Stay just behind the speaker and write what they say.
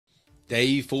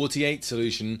day 48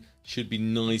 solution should be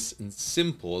nice and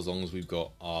simple as long as we've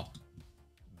got our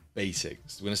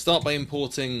basics. We're going to start by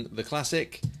importing the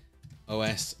classic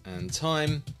OS and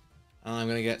time, and I'm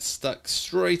going to get stuck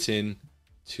straight in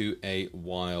to a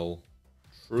while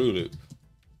true loop.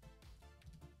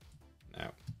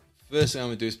 Now, first thing I'm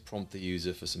going to do is prompt the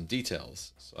user for some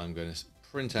details. So I'm going to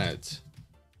print out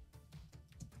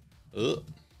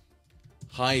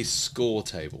high score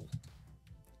table.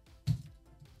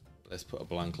 Let's put a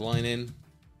blank line in.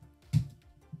 Let's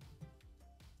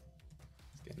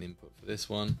get an input for this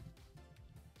one.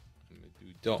 I'm going to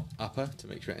do dot upper to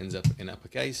make sure it ends up in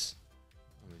uppercase.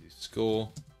 I'm going to do score.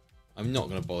 I'm not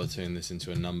going to bother turning this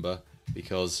into a number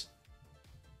because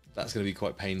that's going to be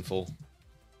quite painful.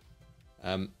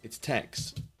 It's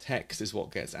text. Text is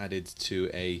what gets added to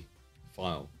a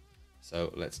file.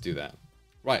 So let's do that.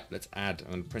 Right, let's add.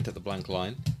 I'm going to print out the blank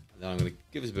line, and then I'm going to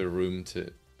give us a bit of room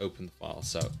to open the file.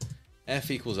 So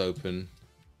f equals open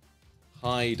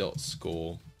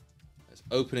high.score. Let's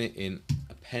open it in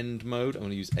append mode. I'm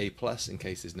going to use a plus in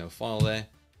case there's no file there.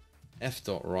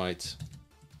 F.write.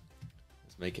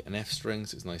 Let's make it an F string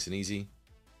so it's nice and easy.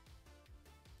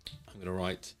 I'm going to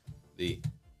write the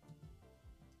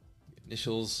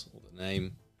initials or the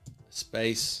name, a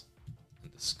space,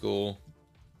 and the score,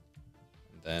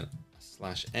 and then a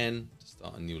 /n to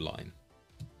start a new line.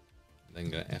 I'm then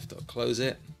going to f.close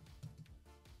it.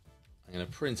 I'm going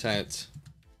to print out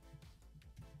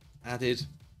added.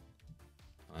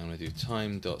 I'm going to do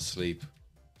time.sleep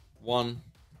 1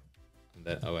 and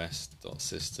then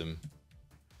os.system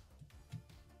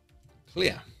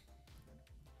clear.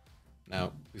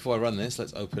 Now, before I run this,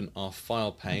 let's open our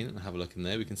file pane and have a look in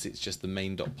there. We can see it's just the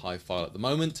main.py file at the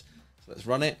moment. So let's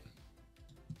run it.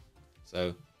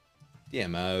 So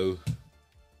DMO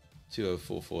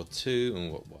 20442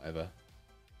 and whatever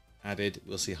added.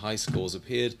 We'll see high scores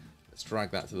appeared. Let's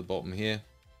drag that to the bottom here.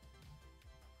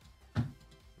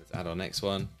 Let's add our next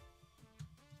one.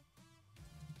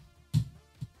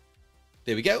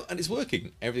 There we go, and it's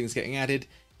working. Everything's getting added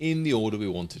in the order we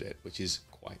wanted it, which is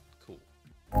quite cool.